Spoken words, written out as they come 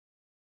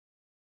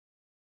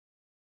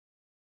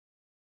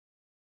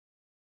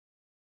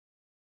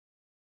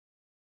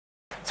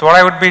So what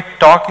I would be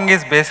talking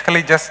is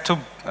basically just to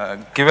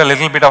give a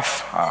little bit of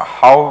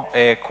how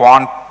a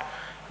quant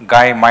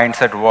guy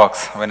mindset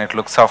works when it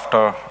looks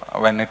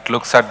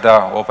at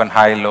the open,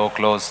 high, low,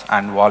 close,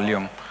 and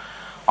volume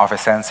of a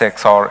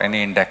Sensex or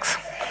any index.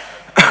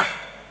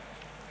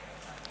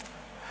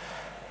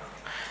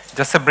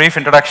 Just a brief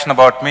introduction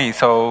about me.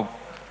 So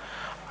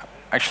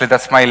actually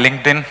that's my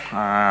LinkedIn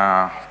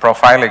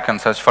profile. You can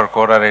search for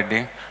Kora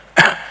Ready.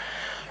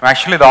 I'm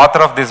actually the author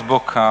of this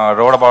book,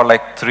 wrote about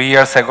like 3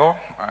 years ago.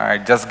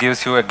 It just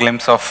gives you a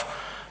glimpse of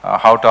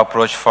how to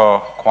approach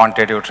for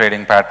quantitative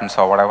trading patterns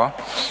or whatever.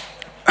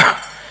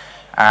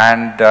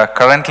 And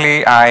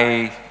currently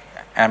I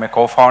am a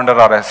co-founder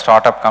of a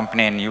startup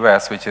company in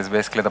US, which is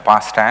basically the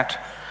PastStat,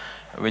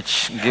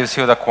 which gives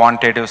you the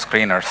quantitative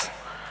screeners.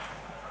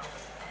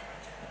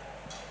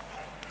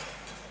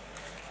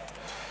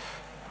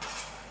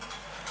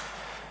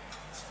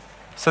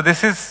 So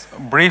this is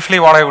briefly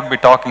what I would be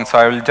talking. So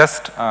I will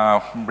just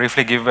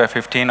briefly give a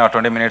 15 or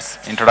 20 minutes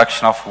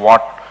introduction of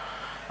what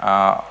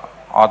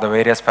are the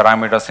various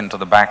parameters into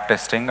the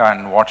backtesting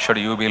and what should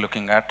you be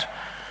looking at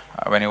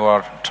when you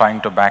are trying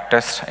to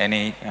backtest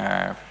any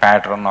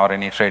pattern or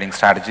any trading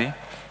strategy.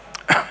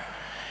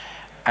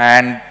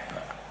 And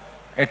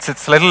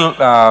it's little,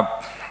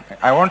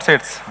 I won't say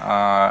it's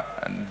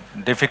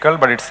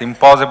difficult, but it's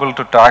impossible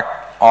to track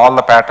all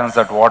the patterns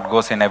that what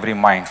goes in every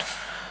mind.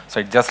 So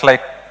it's just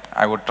like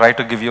I would try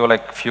to give you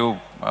like few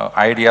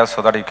ideas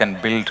so that you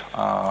can build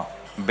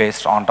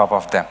based on top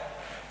of them.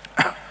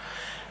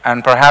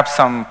 And perhaps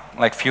some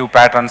like few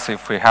patterns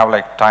if we have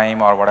like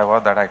time or whatever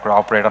that I could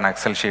operate on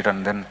Excel sheet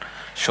and then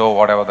show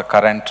whatever the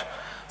current,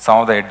 some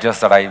of the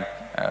edges that I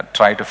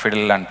try to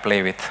fiddle and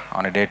play with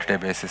on a day-to-day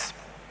basis.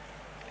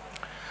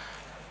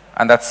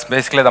 And that's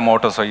basically the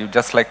motto. So you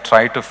just like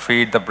try to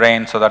feed the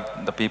brain so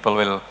that the people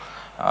will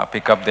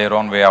pick up their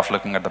own way of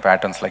looking at the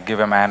patterns. Like give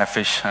a man a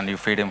fish and you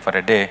feed him for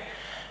a day.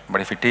 But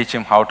if you teach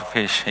him how to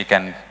fish, he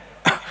can,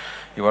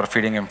 you are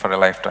feeding him for a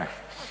lifetime.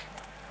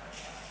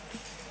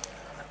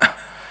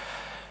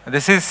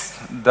 This is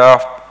the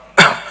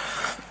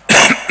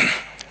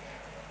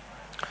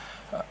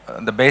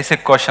the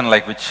basic question,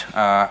 like which,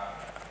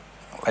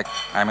 like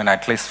I mean,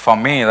 at least for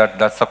me,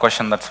 that's the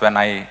question. That's when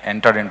I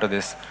entered into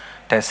this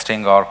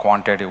testing or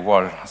quantitative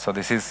world. So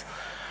this is,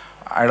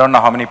 I don't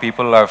know how many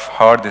people have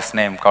heard this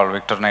name called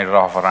Victor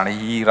Niederhofer, and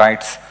he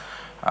writes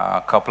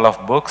a couple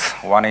of books.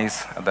 One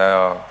is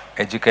The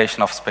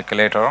Education of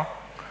Speculator,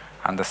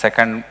 and the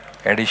second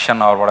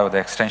edition or whatever the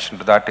extension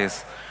to that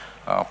is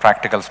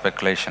Practical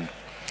Speculation.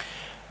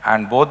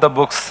 And both the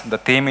books, the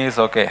theme is,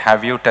 okay,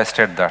 have you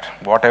tested that?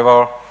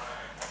 Whatever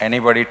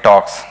anybody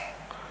talks,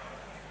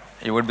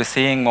 you would be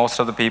seeing most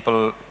of the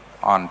people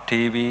on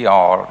TV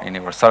or in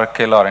your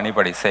circle or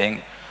anybody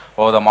saying,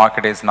 oh, the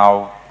market is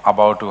now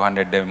above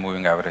 200-day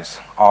moving average,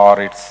 or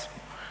it's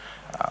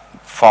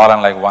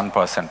fallen like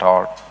 1%,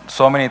 or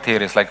so many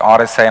theories, like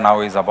RSI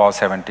now is above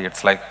 70,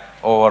 it's like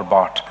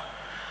overbought.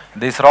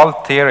 These are all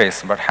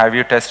theories, but have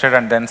you tested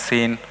and then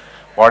seen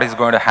what is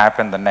going to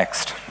happen the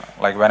next?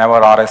 Like whenever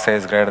RSI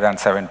is greater than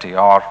 70,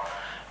 or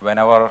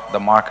whenever the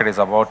market is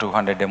above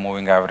 200-day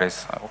moving average,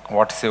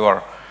 what's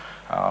your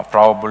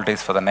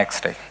probabilities for the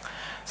next day?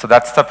 So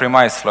that's the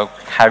premise. Look,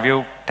 have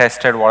you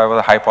tested whatever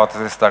the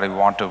hypothesis that you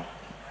want to,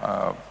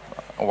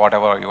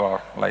 whatever you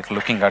are like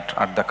looking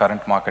at the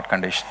current market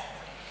condition?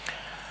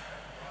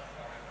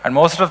 And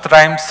most of the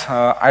times,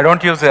 I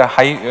don't use a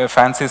high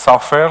fancy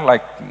software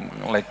like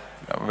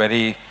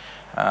very,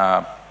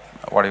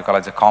 what do you call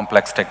it, the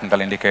complex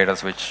technical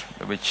indicators,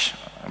 which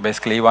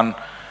basically even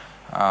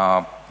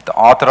the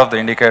author of the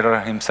indicator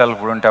himself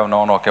wouldn't have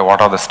known, okay,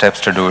 what are the steps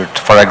to do it.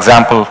 For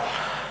example,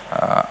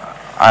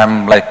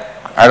 I'm like,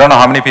 I don't know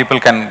how many people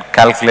can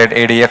calculate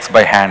ADX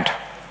by hand.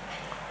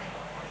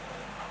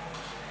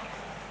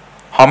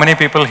 How many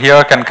people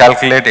here can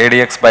calculate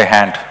ADX by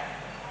hand?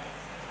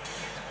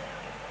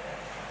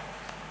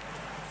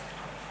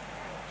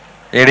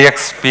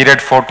 ADX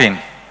period 14.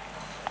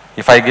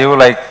 If I give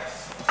like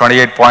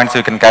 28 points,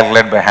 you can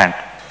calculate by hand.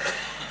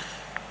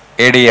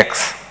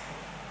 ADX.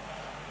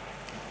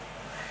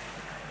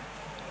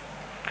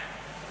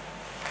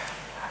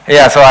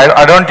 Yeah, so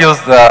I don't use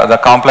the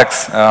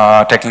complex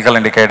technical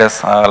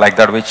indicators like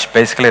that, which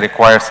basically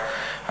requires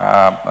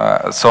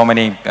so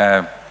many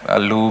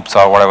loops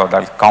or whatever,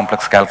 that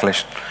complex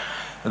calculation.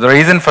 The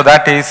reason for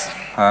that is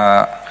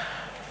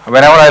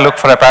whenever I look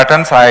for a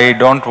patterns, I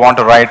don't want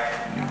to write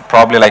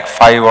probably like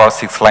 5 or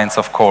 6 lines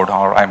of code,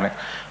 or I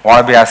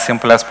want to be as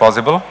simple as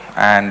possible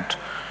and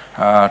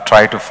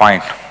try to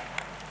find.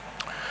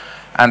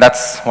 And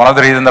that's one of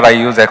the reasons that I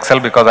use Excel,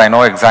 because I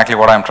know exactly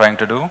what I'm trying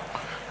to do,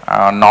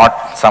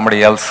 not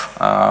somebody else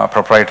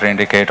proprietary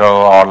indicator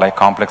or like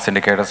complex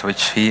indicators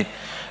which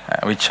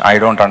I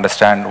don't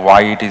understand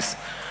why it is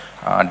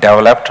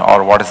developed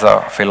or what is the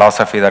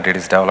philosophy that it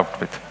is developed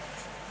with.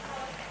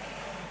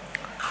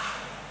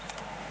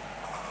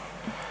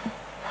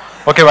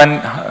 Okay, when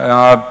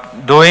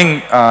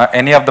doing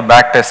any of the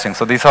back testing,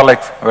 so these are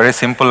like very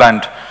simple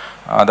and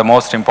the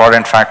most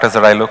important factors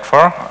that I look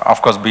for.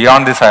 Of course,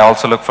 beyond this, I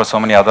also look for so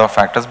many other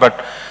factors,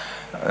 but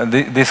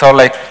these are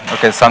like,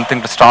 okay,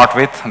 something to start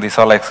with. These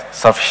are like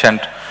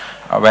sufficient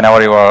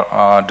whenever you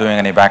are doing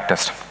any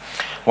backtest.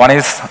 One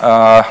is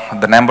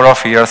the number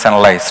of years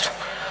analyzed.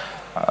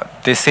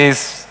 This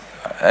is,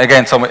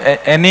 again, so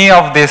any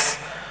of these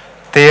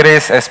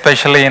theories,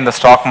 especially in the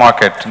stock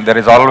market, there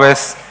is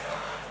always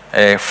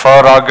a for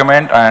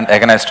argument and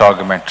against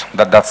argument.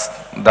 That's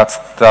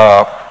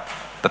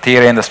the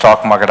theory in the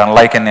stock market,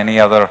 unlike in any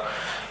other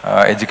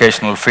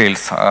educational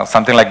fields.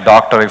 Something like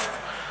doctor, if,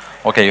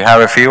 okay, you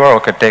have a fever,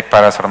 okay, take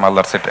paracetamol,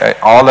 that's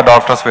it. All the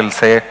doctors will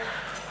say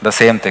the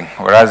same thing.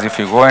 Whereas if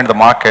you go into the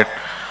market,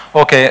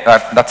 okay,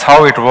 that's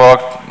how it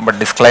worked, but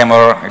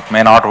disclaimer, it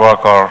may not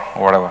work or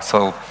whatever.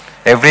 So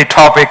every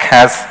topic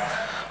has,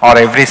 or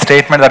every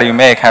statement that you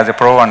make has a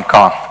pro and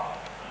con.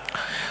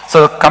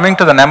 So coming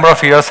to the number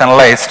of years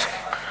analyzed,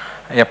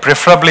 yeah,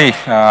 preferably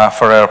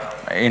for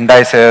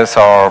indices,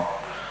 or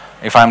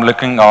if I'm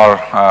looking or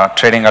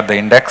trading at the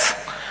index,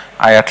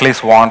 I at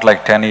least want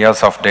like 10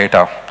 years of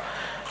data,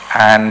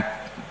 and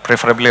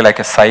preferably like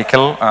a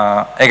cycle,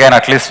 again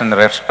at least in the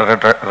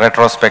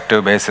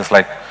retrospective basis,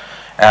 like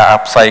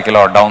up cycle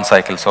or down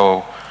cycle.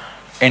 So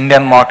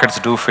Indian markets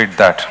do fit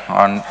that,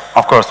 and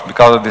of course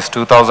because of this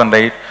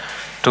 2008,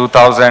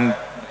 2000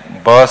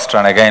 burst,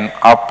 and again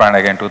up, and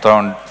again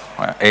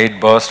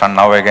 2008 burst, and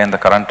now again the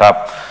current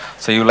up.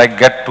 So you like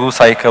get 2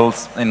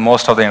 cycles in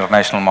most of the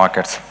international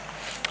markets.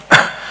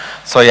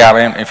 So yeah,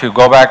 I mean, if you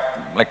go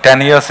back, like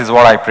 10 years is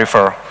what I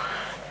prefer.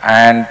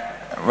 And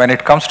when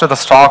it comes to the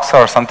stocks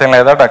or something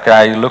like that, okay,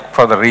 I look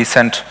for the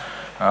recent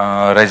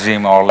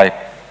regime, or like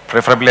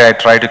preferably I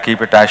try to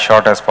keep it as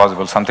short as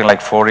possible. Something like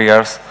 4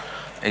 years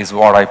is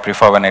what I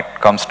prefer when it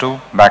comes to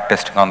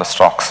backtesting on the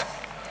stocks.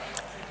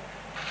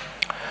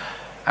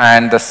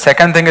 And the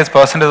second thing is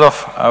percentage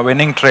of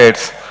winning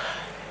trades.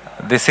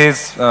 This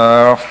is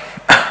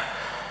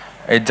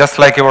it's just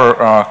like your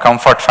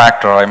comfort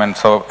factor. I mean,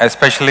 so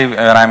especially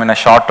when I'm in a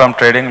short-term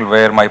trading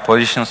where my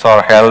positions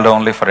are held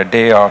only for a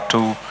day or 2,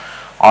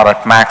 or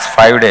at max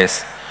 5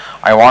 days,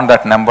 I want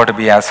that number to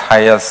be as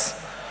high as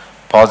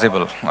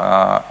possible,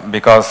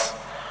 because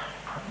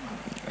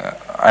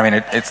I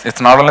mean, it's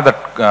not only the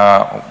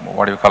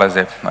what do you call it,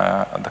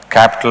 the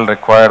capital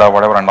required or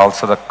whatever, and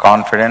also the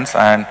confidence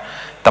and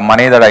the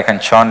money that I can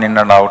churn in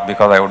and out,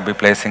 because I would be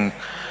placing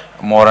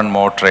more and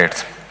more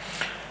trades.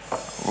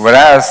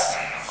 Whereas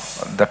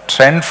the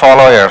trend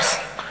followers,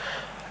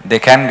 they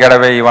can get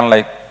away even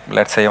like,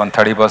 let's say even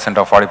 30%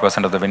 or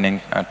 40% of the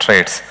winning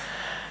trades.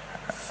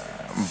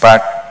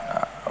 But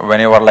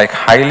when you are like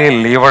highly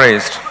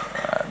leveraged,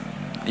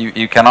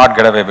 you cannot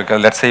get away,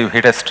 because let's say you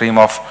hit a stream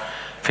of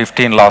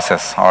 15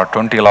 losses or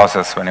 20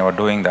 losses when you are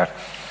doing that.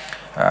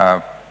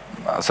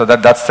 So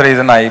that's the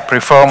reason I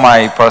prefer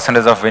my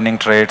percentage of winning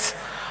trades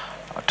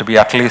to be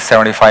at least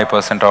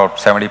 75% or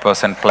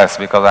 70% plus,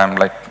 because I'm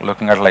like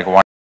looking at like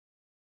 1